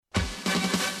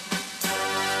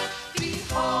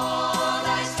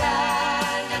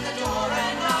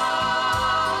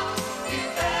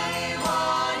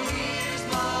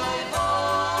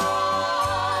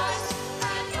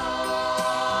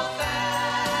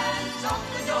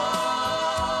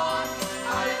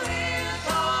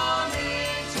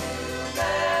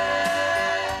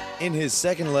In his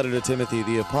second letter to Timothy,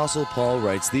 the Apostle Paul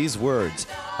writes these words,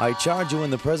 I charge you in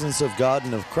the presence of God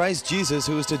and of Christ Jesus,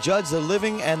 who is to judge the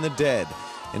living and the dead,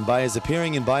 and by his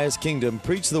appearing and by his kingdom,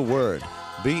 preach the word.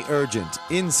 Be urgent,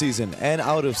 in season and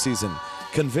out of season.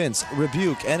 Convince,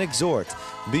 rebuke, and exhort.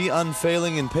 Be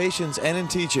unfailing in patience and in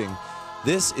teaching.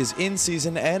 This is In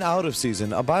Season and Out of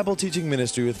Season, a Bible teaching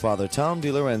ministry with Father Tom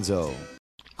DiLorenzo.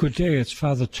 Good day, it's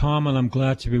Father Tom, and I'm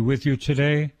glad to be with you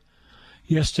today.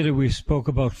 Yesterday we spoke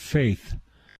about faith.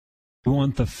 We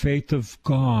want the faith of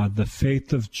God, the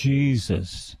faith of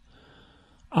Jesus.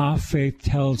 Our faith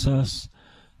tells us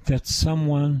that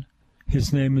someone,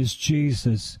 his name is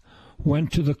Jesus,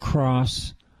 went to the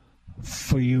cross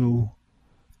for you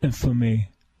and for me.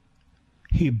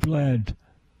 He bled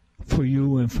for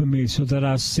you and for me so that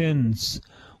our sins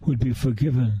would be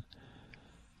forgiven.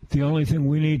 The only thing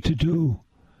we need to do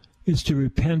is to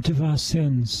repent of our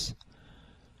sins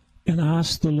and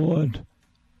ask the Lord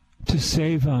to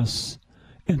save us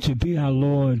and to be our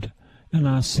Lord and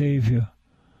our Savior.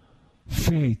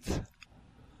 Faith.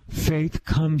 Faith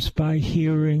comes by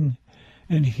hearing,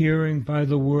 and hearing by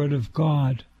the Word of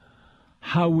God.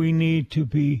 How we need to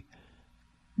be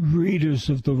readers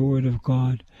of the Word of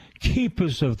God,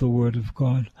 keepers of the Word of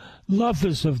God,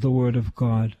 lovers of the Word of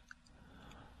God.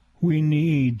 We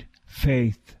need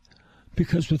faith,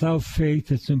 because without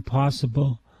faith it's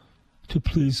impossible to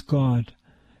please God.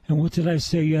 And what did I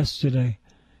say yesterday?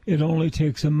 It only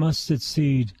takes a mustard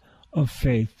seed of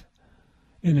faith.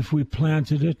 And if we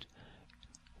planted it,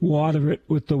 water it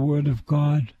with the Word of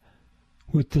God,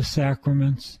 with the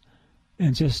sacraments,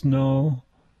 and just know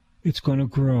it's going to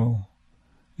grow.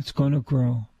 It's going to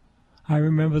grow. I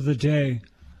remember the day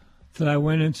that I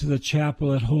went into the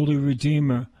chapel at Holy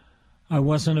Redeemer. I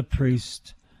wasn't a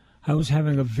priest. I was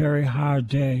having a very hard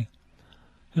day.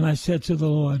 And I said to the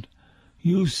Lord,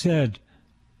 you said,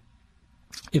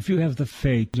 if you have the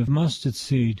faith of mustard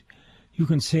seed, you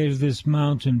can say to this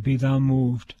mountain, be thou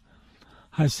moved.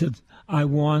 I said, I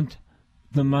want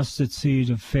the mustard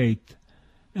seed of faith,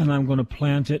 and I'm going to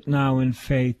plant it now in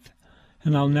faith,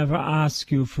 and I'll never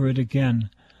ask you for it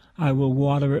again. I will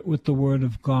water it with the Word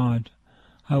of God.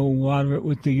 I will water it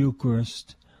with the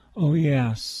Eucharist. Oh,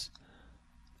 yes.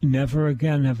 Never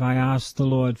again have I asked the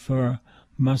Lord for a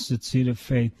mustard seed of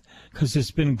faith, because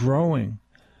it's been growing.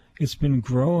 It's been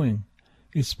growing.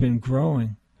 It's been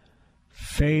growing.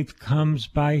 Faith comes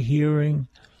by hearing,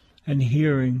 and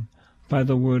hearing by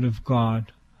the Word of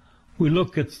God. We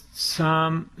look at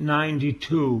Psalm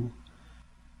 92.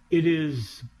 It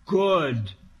is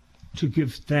good to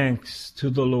give thanks to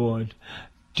the Lord.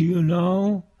 Do you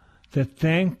know that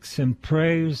thanks and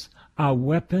praise are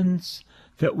weapons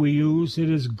that we use? It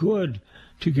is good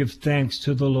to give thanks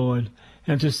to the Lord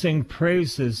and to sing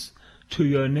praises to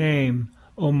your name,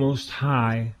 O Most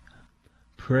High.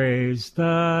 Praise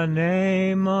the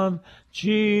name of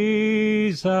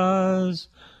Jesus.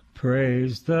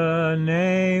 Praise the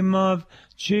name of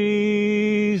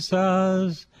Jesus.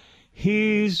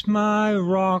 He's my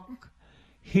rock.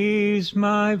 He's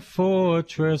my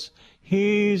fortress.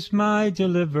 He's my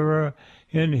deliverer.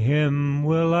 In him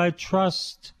will I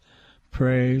trust.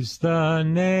 Praise the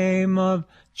name of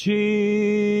Jesus.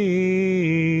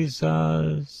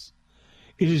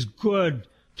 It is good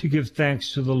to give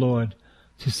thanks to the Lord,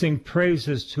 to sing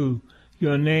praises to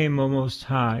your name, O Most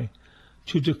High,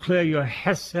 to declare your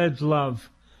hesed love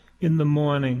in the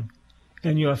morning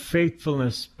and your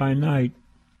faithfulness by night.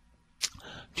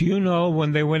 Do you know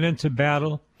when they went into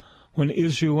battle, when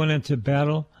Israel went into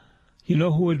battle, you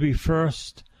know who would be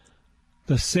first?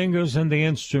 The singers and the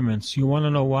instruments. You want to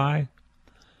know why?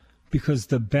 Because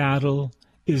the battle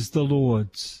is the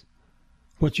Lord's.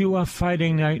 What you are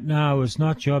fighting right now is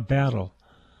not your battle.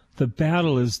 The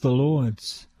battle is the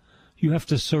Lord's. You have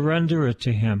to surrender it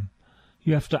to him.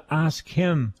 You have to ask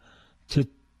him to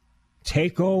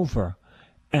take over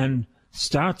and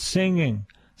start singing,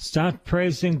 start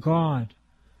praising God,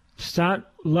 start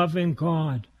loving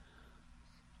God,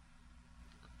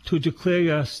 to declare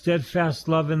your steadfast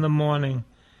love in the morning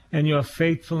and your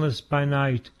faithfulness by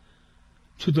night,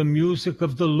 to the music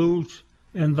of the lute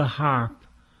and the harp,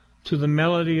 to the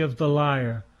melody of the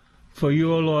lyre, for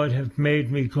you, O Lord, have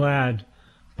made me glad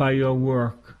by your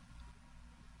work.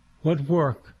 What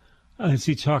work is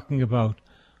he talking about?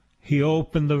 He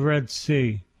opened the Red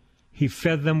Sea. He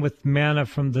fed them with manna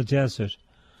from the desert.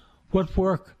 What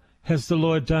work has the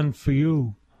Lord done for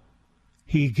you?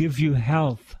 He gives you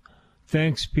health.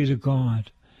 Thanks be to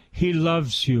God. He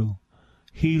loves you.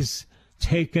 He's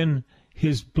taken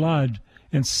his blood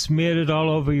and smeared it all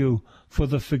over you for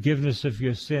the forgiveness of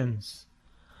your sins.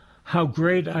 How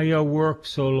great are your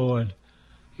works, O Lord.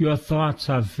 Your thoughts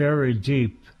are very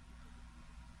deep.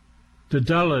 The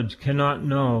dullard cannot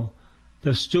know,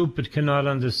 the stupid cannot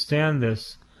understand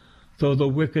this, though the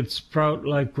wicked sprout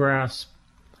like grass,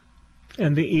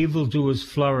 and the evildoers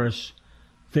flourish,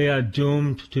 they are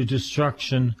doomed to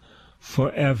destruction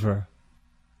forever.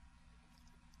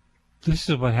 This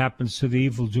is what happens to the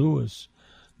evildoers,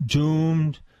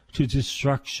 doomed to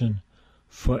destruction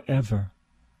forever.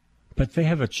 But they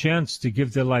have a chance to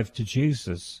give their life to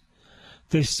Jesus.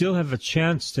 They still have a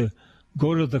chance to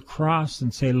go to the cross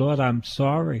and say, Lord, I'm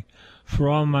sorry for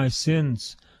all my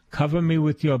sins. Cover me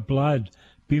with your blood.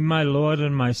 Be my Lord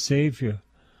and my Savior.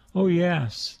 Oh,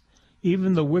 yes,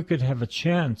 even the wicked have a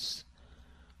chance.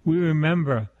 We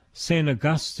remember St.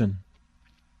 Augustine.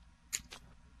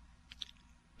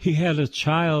 He had a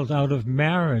child out of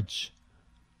marriage.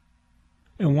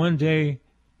 And one day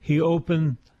he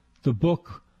opened the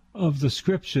book of the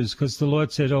scriptures because the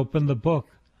Lord said, open the book.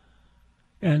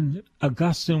 And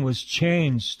Augustine was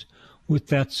changed with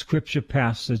that scripture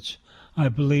passage, I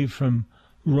believe from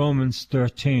Romans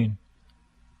 13.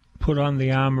 Put on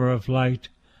the armor of light,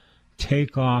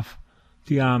 take off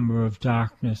the armor of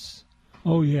darkness.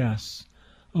 Oh yes,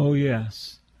 oh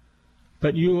yes.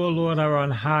 But you, O Lord, are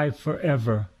on high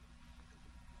forever.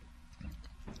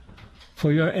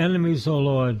 For your enemies, O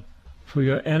Lord, for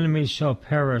your enemies shall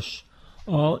perish,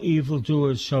 all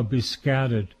evildoers shall be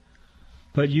scattered.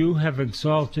 But you have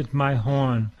exalted my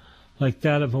horn like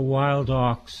that of a wild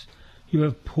ox. You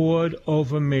have poured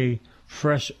over me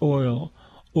fresh oil.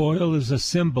 Oil is a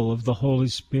symbol of the Holy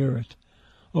Spirit.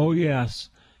 Oh yes,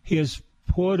 he has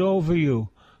poured over you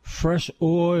fresh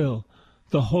oil,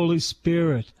 the Holy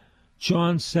Spirit.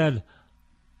 John said,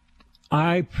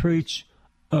 I preach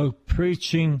a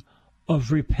preaching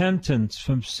of repentance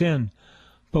from sin,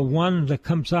 but one that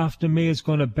comes after me is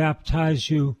going to baptize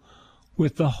you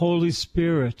with the Holy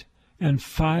Spirit and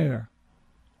fire.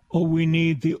 Oh, we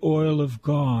need the oil of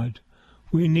God.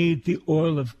 We need the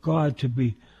oil of God to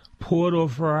be poured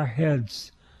over our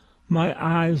heads. My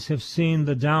eyes have seen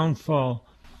the downfall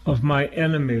of my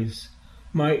enemies.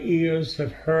 My ears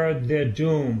have heard their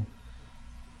doom.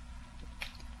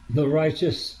 The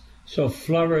righteous shall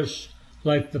flourish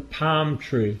like the palm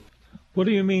tree. What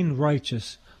do you mean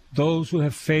righteous? Those who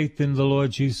have faith in the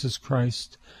Lord Jesus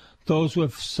Christ. Those who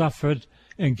have suffered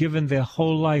and given their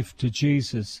whole life to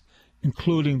Jesus,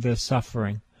 including their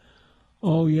suffering.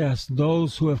 Oh yes,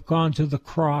 those who have gone to the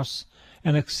cross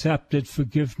and accepted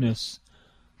forgiveness.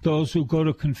 Those who go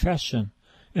to confession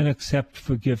and accept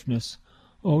forgiveness.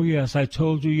 Oh yes, I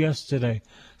told you yesterday,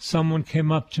 someone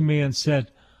came up to me and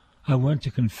said, I went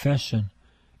to confession.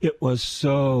 It was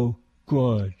so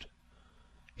good.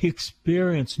 He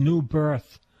experienced new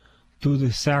birth through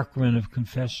the sacrament of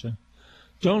confession.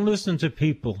 Don't listen to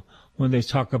people when they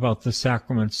talk about the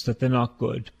sacraments that they're not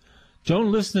good.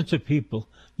 Don't listen to people.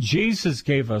 Jesus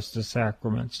gave us the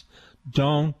sacraments.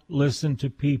 Don't listen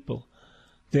to people.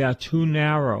 They are too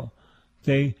narrow.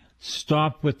 They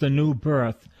stop with the new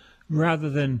birth rather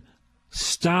than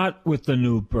start with the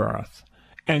new birth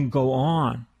and go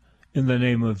on in the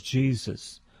name of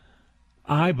Jesus.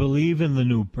 I believe in the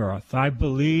new birth. I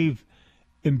believe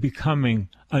in becoming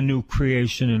a new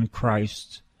creation in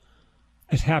Christ.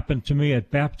 It happened to me at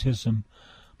baptism,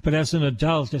 but as an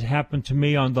adult it happened to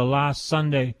me on the last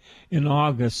Sunday in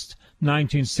August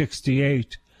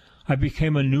 1968. I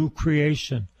became a new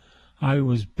creation. I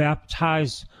was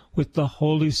baptized with the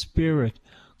Holy Spirit.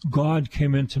 God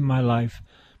came into my life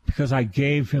because I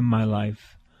gave him my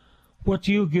life. What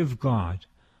do you give God?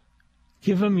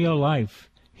 Give him your life.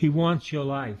 He wants your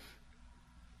life.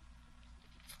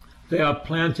 They are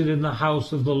planted in the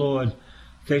house of the Lord.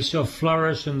 They shall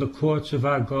flourish in the courts of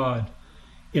our God.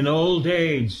 In old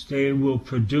age they will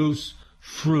produce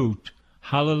fruit.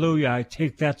 Hallelujah, I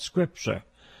take that scripture.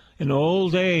 In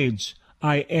old age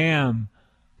I am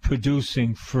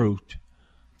producing fruit.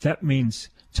 That means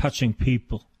touching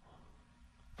people.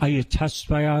 Are you touched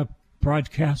by our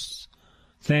broadcasts?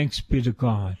 Thanks be to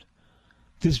God.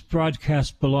 This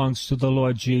broadcast belongs to the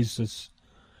Lord Jesus.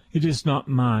 It is not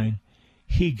mine.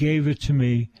 He gave it to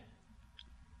me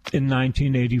in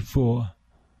 1984.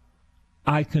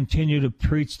 I continue to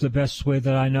preach the best way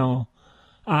that I know,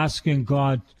 asking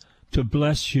God to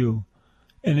bless you,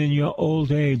 and in your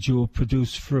old age you will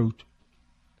produce fruit.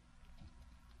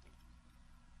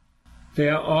 They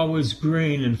are always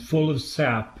green and full of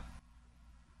sap,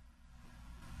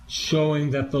 showing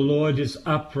that the Lord is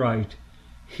upright.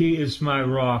 He is my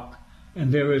rock,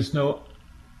 and there is no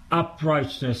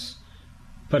uprightness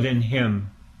but in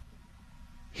him.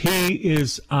 He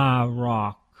is our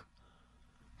rock.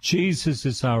 Jesus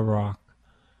is our rock,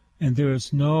 and there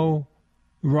is no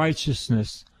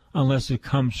righteousness unless it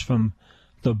comes from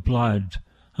the blood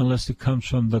unless it comes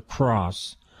from the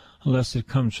cross, unless it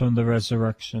comes from the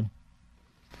resurrection.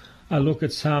 I look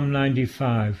at Psalm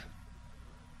 95.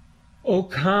 O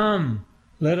come,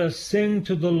 let us sing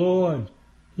to the Lord.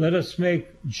 Let us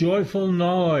make joyful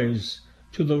noise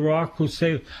to the rock who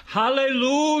saves.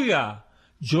 Hallelujah!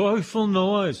 Joyful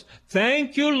noise.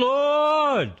 Thank you,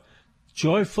 Lord!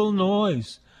 Joyful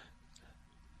noise.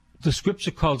 The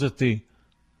scripture calls it the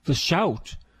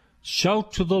shout.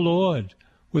 Shout to the Lord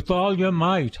with all your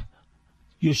might.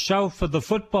 You shout for the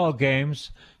football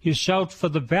games. You shout for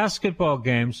the basketball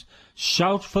games.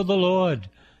 Shout for the Lord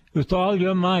with all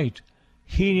your might.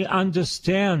 He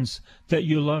understands that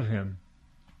you love him.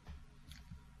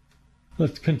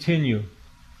 Let's continue.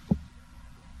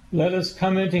 Let us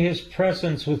come into his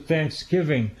presence with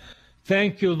thanksgiving.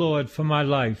 Thank you, Lord, for my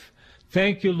life.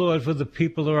 Thank you, Lord, for the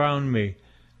people around me.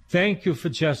 Thank you for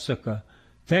Jessica.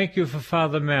 Thank you for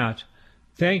Father Matt.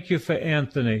 Thank you for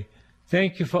Anthony.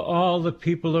 Thank you for all the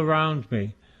people around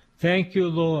me. Thank you,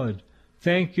 Lord.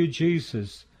 Thank you,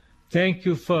 Jesus. Thank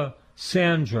you for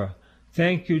Sandra.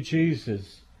 Thank you,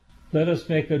 Jesus. Let us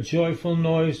make a joyful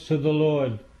noise to the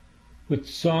Lord with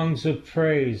songs of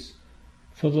praise.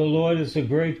 For the Lord is a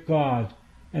great God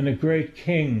and a great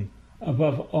King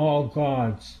above all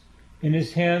gods. In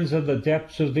his hands are the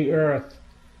depths of the earth,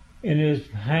 and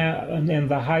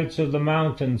the heights of the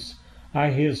mountains are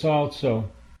his also.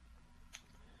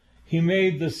 He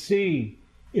made the sea,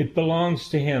 it belongs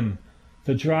to him,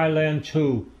 the dry land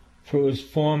too, for it was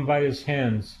formed by his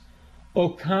hands. O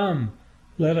come,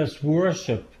 let us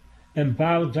worship and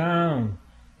bow down.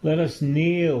 Let us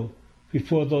kneel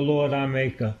before the Lord our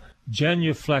Maker,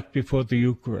 genuflect before the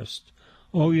Eucharist.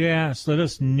 Oh yes, let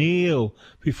us kneel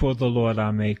before the Lord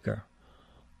our Maker.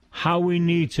 How we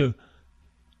need to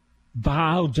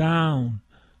bow down,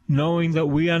 knowing that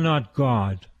we are not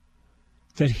God,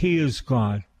 that he is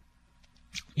God.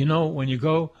 You know, when you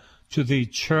go to the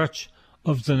Church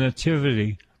of the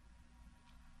Nativity,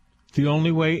 the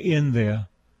only way in there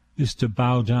is to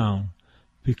bow down,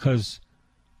 because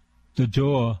the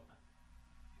door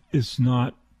is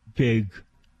not big.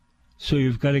 So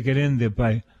you've got to get in there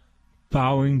by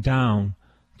bowing down,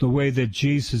 the way that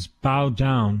Jesus bowed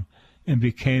down and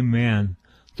became man.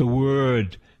 The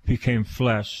Word became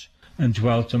flesh and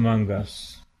dwelt among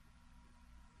us.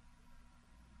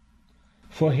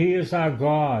 For he is our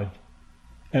God,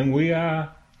 and we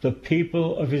are the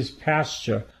people of his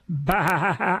pasture.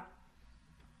 Bah!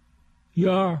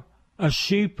 You're a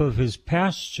sheep of his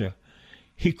pasture.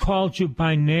 He called you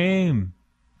by name.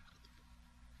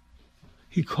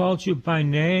 He called you by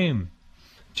name.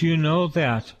 Do you know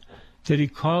that? That he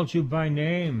called you by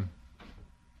name?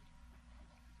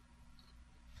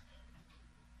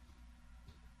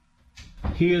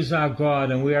 He is our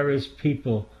God, and we are his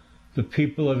people, the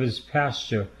people of his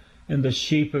pasture, and the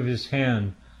sheep of his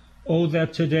hand. Oh,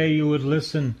 that today you would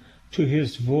listen to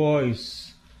his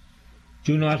voice.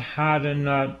 Do not harden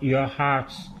not your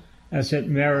hearts as at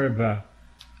Meribah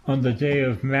on the day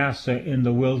of Massah in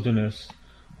the wilderness,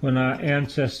 when our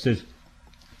ancestors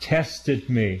tested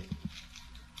me.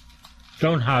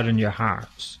 Don't harden your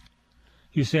hearts.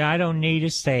 You say, I don't need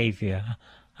a Savior.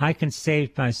 I can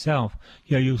save myself.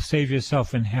 Yeah, you save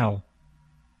yourself in hell.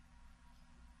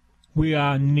 We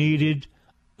are needed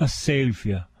a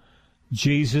Savior.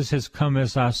 Jesus has come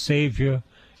as our Savior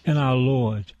and our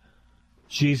Lord.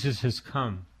 Jesus has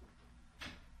come.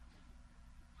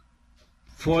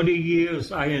 40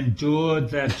 years I endured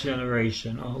that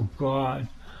generation. Oh God,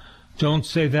 don't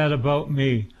say that about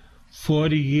me.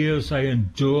 40 years I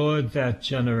endured that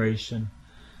generation.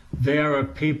 There are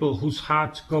people whose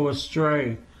hearts go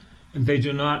astray, and they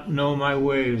do not know my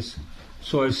ways.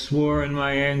 So I swore in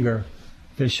my anger,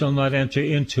 they shall not enter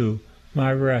into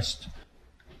my rest.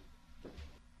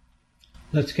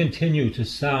 Let's continue to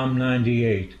Psalm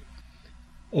 98.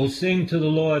 Oh, sing to the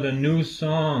Lord a new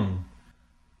song.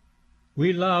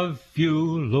 We love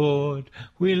you, Lord.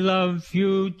 We love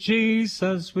you,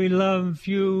 Jesus. We love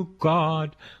you,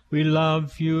 God. We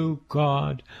love you,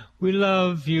 God. We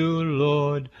love you,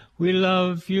 Lord. We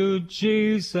love you,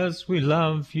 Jesus. We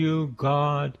love you,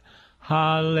 God.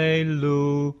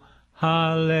 Hallelujah.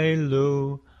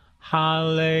 Hallelujah.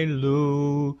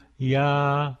 Hallelujah.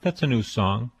 That's a new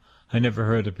song. I never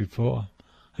heard it before.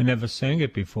 I never sang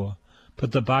it before.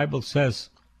 But the Bible says,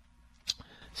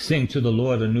 sing to the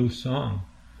Lord a new song,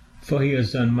 for he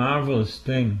has done marvelous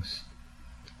things.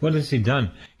 What has he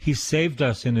done? He saved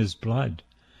us in his blood.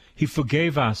 He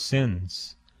forgave our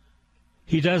sins.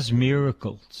 He does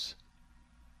miracles.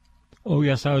 Oh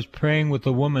yes, I was praying with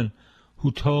a woman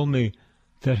who told me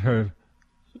that her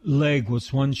leg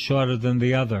was one shorter than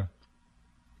the other.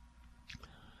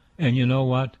 And you know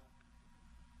what?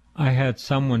 I had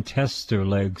someone test their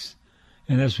legs,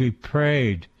 and as we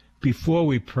prayed, before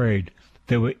we prayed,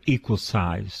 they were equal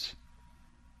size.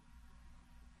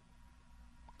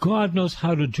 God knows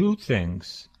how to do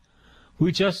things.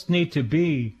 We just need to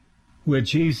be where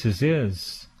Jesus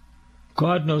is.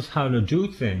 God knows how to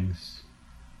do things.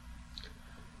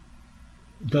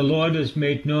 The Lord has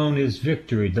made known his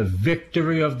victory, the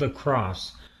victory of the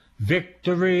cross.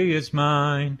 Victory is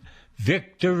mine,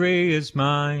 victory is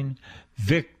mine,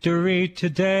 victory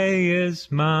today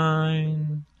is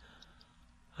mine.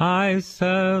 I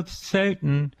said,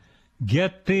 Satan,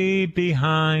 get thee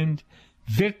behind.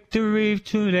 Victory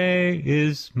today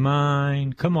is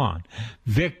mine. Come on.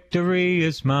 Victory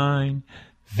is mine.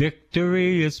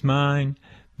 Victory is mine.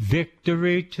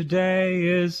 Victory today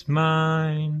is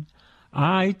mine.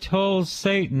 I told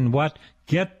Satan, what?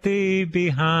 Get thee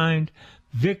behind.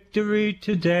 Victory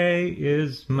today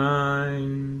is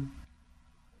mine.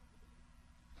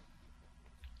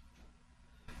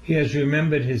 He has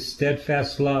remembered his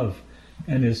steadfast love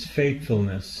and his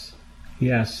faithfulness.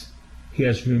 Yes, he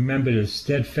has remembered his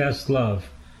steadfast love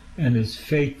and his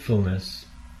faithfulness.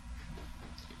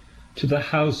 To the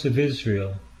house of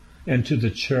Israel, and to the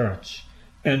church,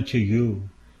 and to you,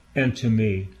 and to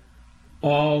me,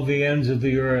 all the ends of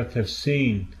the earth have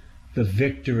seen the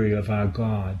victory of our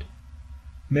God.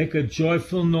 Make a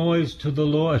joyful noise to the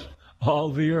Lord, all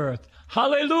the earth.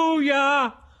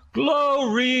 Hallelujah!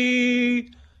 Glory!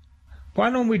 Why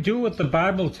don't we do what the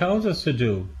Bible tells us to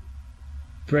do?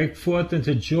 Break forth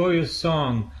into joyous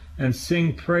song and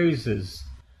sing praises.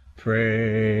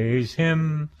 Praise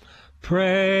him,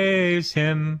 praise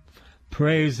him,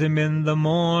 praise him in the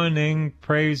morning,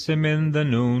 praise him in the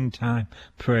noontime.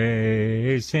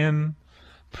 Praise him,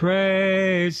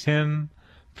 praise him,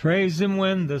 praise him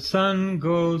when the sun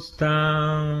goes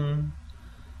down.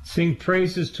 Sing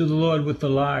praises to the Lord with the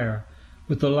lyre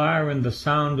and the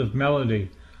sound of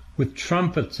melody, with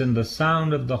trumpets and the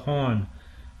sound of the horn.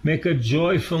 Make a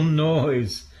joyful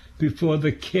noise before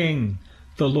the King,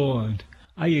 the Lord.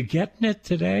 Are you getting it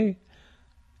today?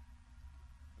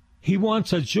 He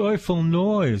wants a joyful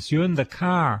noise. You're in the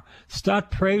car. Start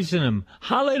praising him.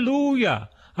 Hallelujah!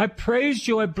 I praise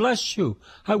you. I bless you.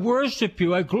 I worship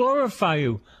you. I glorify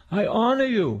you. I honor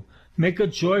you. Make a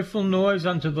joyful noise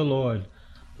unto the Lord.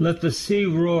 Let the sea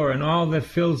roar and all that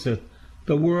fills it,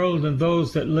 the world and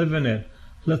those that live in it.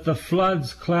 Let the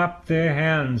floods clap their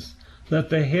hands. Let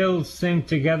the hills sing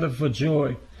together for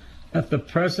joy at the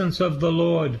presence of the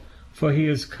Lord, for he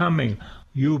is coming.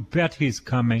 You bet he's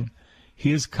coming.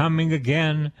 He is coming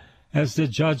again as the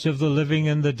judge of the living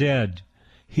and the dead.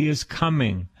 He is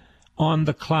coming on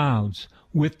the clouds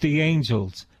with the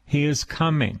angels. He is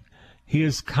coming. He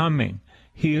is coming.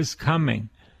 He is coming.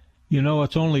 You know,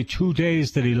 it's only 2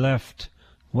 days that he left.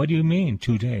 What do you mean,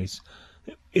 2 days?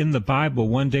 In the Bible,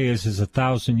 1 day is as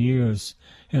 1,000 years,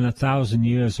 and 1,000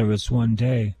 years are as 1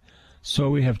 day. So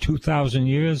we have 2,000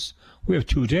 years, we have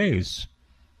 2 days.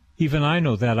 Even I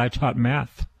know that. I taught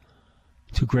math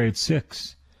to grade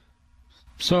 6.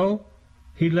 So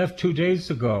he left 2 days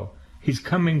ago. He's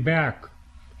coming back.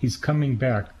 He's coming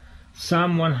back.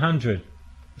 Psalm 100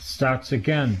 starts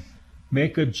again.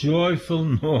 Make a joyful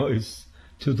noise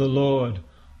to the Lord,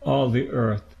 all the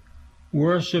earth.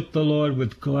 Worship the Lord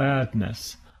with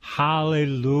gladness.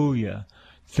 Hallelujah.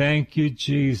 Thank you,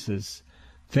 Jesus.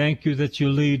 Thank you that you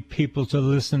lead people to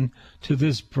listen to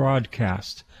this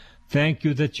broadcast. Thank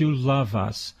you that you love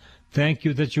us. Thank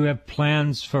you that you have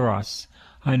plans for us.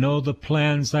 I know the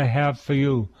plans I have for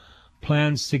you.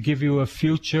 Plans to give you a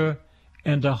future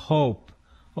and a hope.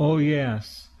 Oh,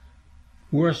 yes.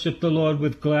 Worship the Lord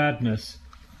with gladness.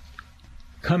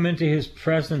 Come into his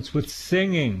presence with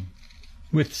singing.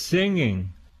 With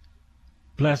singing.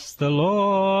 Bless the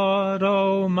Lord,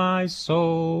 O my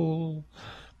soul.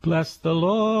 Bless the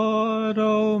Lord,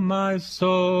 O my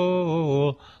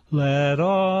soul. Let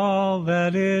all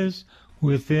that is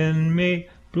within me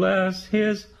bless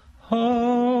his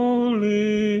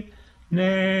holy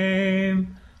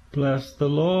name. Bless the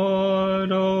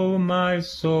Lord, O my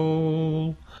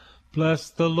soul. Bless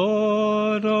the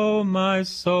Lord, O my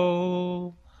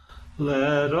soul.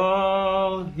 Let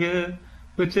all here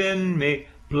within me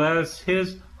bless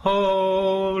his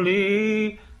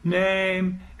holy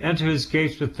name. Enter his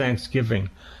gates with thanksgiving.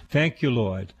 Thank you,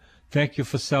 Lord. Thank you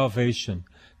for salvation.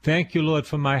 Thank you, Lord,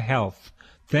 for my health.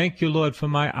 Thank you, Lord, for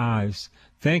my eyes.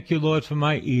 Thank you, Lord, for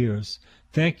my ears.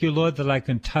 Thank you, Lord, that I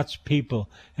can touch people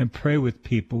and pray with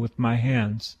people with my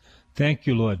hands. Thank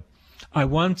you, Lord. I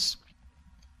once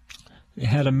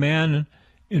had a man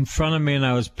in front of me, and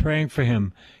I was praying for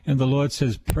him, and the Lord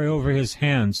says, pray over his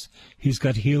hands. He's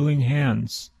got healing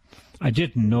hands. I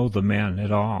didn't know the man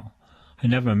at all. I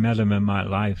never met him in my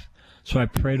life. So I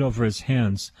prayed over his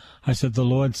hands. I said, the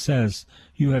Lord says,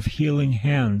 you have healing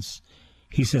hands.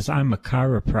 He says, I'm a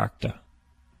chiropractor.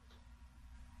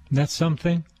 That's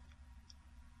something?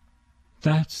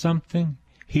 That's something?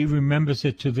 He remembers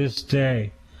it to this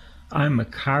day. I'm a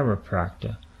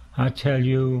chiropractor. I tell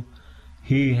you,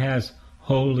 he has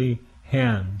holy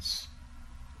hands.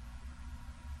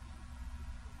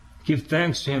 Give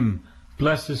thanks to him.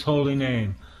 Bless his holy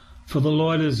name. For the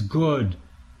Lord is good.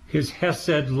 His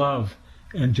hesed love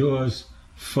endures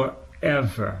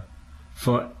forever,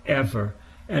 forever,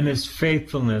 and his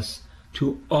faithfulness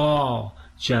to all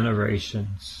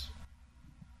generations.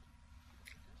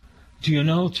 Do you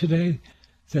know today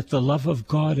that the love of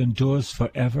God endures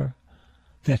forever?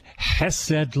 That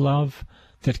hesed love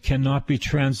that cannot be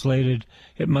translated,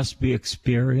 it must be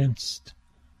experienced.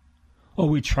 Or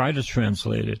we try to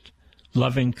translate it.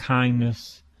 Loving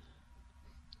kindness,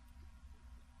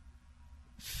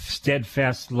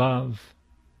 steadfast love,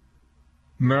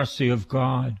 mercy of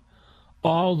God.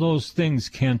 All those things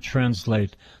can't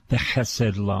translate the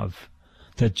hesed love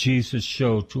that Jesus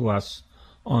showed to us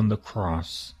on the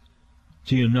cross.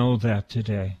 Do you know that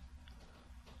today?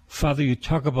 Father, you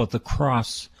talk about the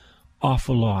cross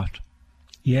awful lot.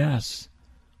 Yes,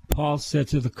 Paul said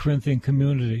to the Corinthian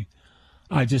community,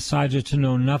 I decided to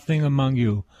know nothing among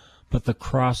you but the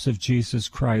cross of Jesus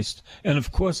Christ, and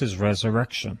of course his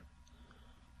resurrection.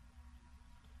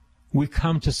 We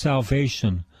come to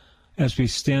salvation as we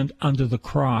stand under the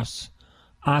cross,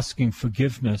 asking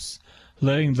forgiveness,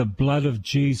 letting the blood of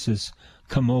Jesus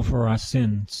come over our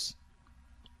sins,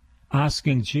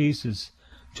 asking Jesus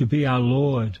to be our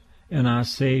Lord and our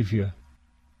Savior.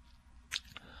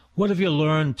 What have you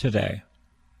learned today?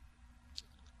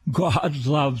 God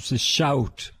loves to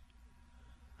shout.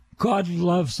 God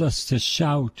loves us to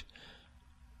shout.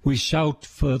 We shout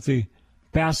for the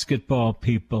basketball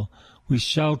people. We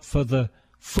shout for the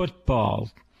football.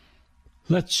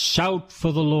 Let's shout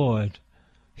for the Lord.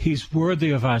 He's worthy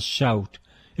of our shout.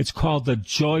 It's called the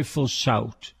joyful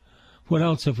shout. What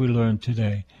else have we learned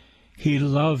today? He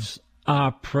loves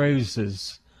our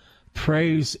praises.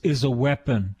 Praise is a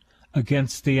weapon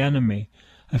against the enemy.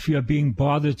 If you're being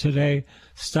bothered today,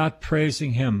 start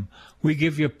praising him. We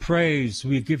give you praise.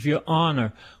 We give you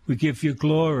honor. We give you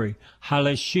glory.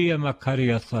 Halashia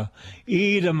makariatha.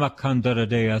 Ida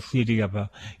makandaradea thiriaba.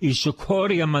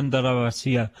 Ishukoria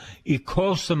mandaravasia.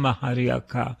 Ikosa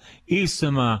mahariaka.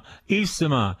 Isama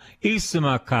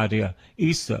karia.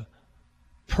 Isa.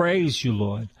 Praise you,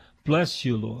 Lord. Bless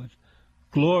you, Lord.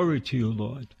 Glory to you,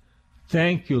 Lord.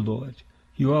 Thank you, Lord.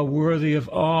 You are worthy of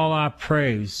all our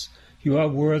praise. You are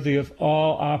worthy of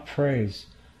all our praise.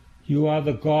 You are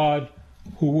the God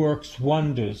who works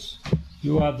wonders.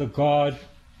 You are the God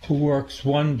who works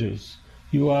wonders.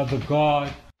 You are the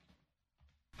God.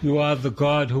 You are the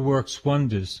God who works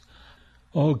wonders.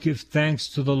 Oh, give thanks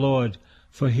to the Lord,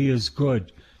 for he is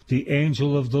good. The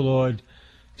angel of the Lord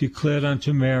declared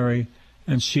unto Mary,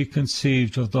 and she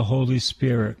conceived of the Holy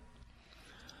Spirit.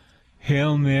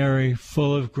 Hail Mary,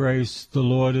 full of grace, the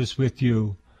Lord is with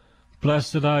you.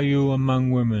 Blessed are you among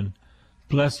women.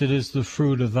 Blessed is the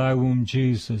fruit of thy womb,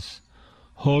 Jesus.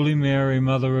 Holy Mary,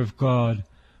 Mother of God,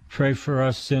 pray for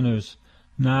us sinners,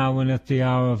 now and at the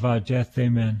hour of our death.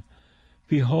 Amen.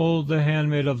 Behold the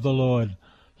handmaid of the Lord.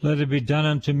 Let it be done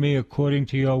unto me according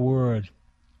to your word.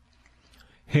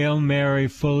 Hail Mary,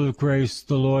 full of grace,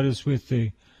 the Lord is with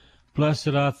thee. Blessed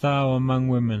art thou among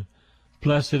women.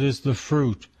 Blessed is the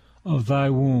fruit of thy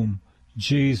womb,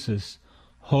 Jesus.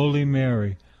 Holy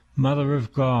Mary, Mother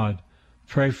of God,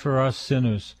 pray for us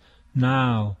sinners,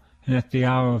 now and at the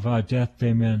hour of our death.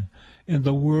 Amen. And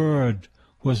the Word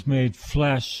was made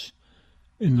flesh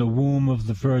in the womb of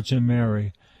the Virgin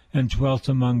Mary, and dwelt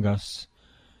among us.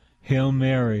 Hail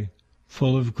Mary,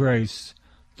 full of grace,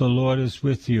 the Lord is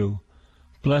with you.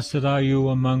 Blessed are you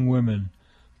among women.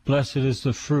 Blessed is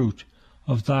the fruit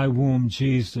of thy womb,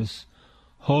 Jesus.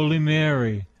 Holy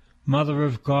Mary, Mother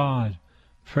of God,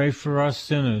 pray for us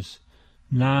sinners,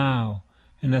 now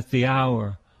and at the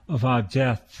hour of our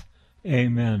death.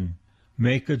 Amen.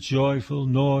 Make a joyful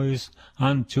noise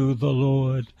unto the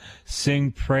Lord.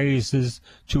 Sing praises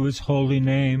to his holy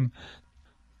name.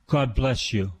 God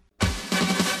bless you.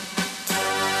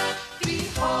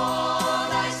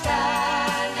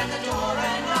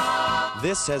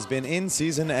 This has been In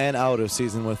Season and Out of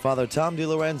Season with Father Tom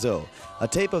DiLorenzo. A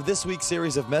tape of this week's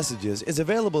series of messages is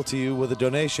available to you with a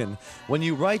donation when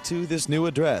you write to this new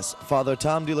address, Father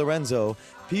Tom DiLorenzo,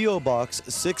 P.O. Box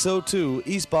 602,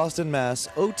 East Boston, Mass.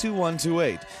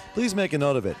 02128. Please make a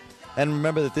note of it. And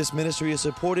remember that this ministry is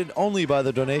supported only by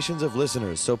the donations of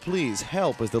listeners, so please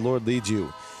help as the Lord leads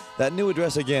you. That new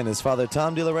address again is Father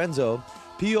Tom DiLorenzo,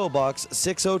 P.O. Box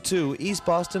 602, East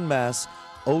Boston, Mass.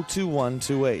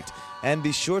 02128. And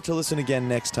be sure to listen again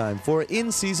next time for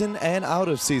In Season and Out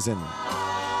of Season.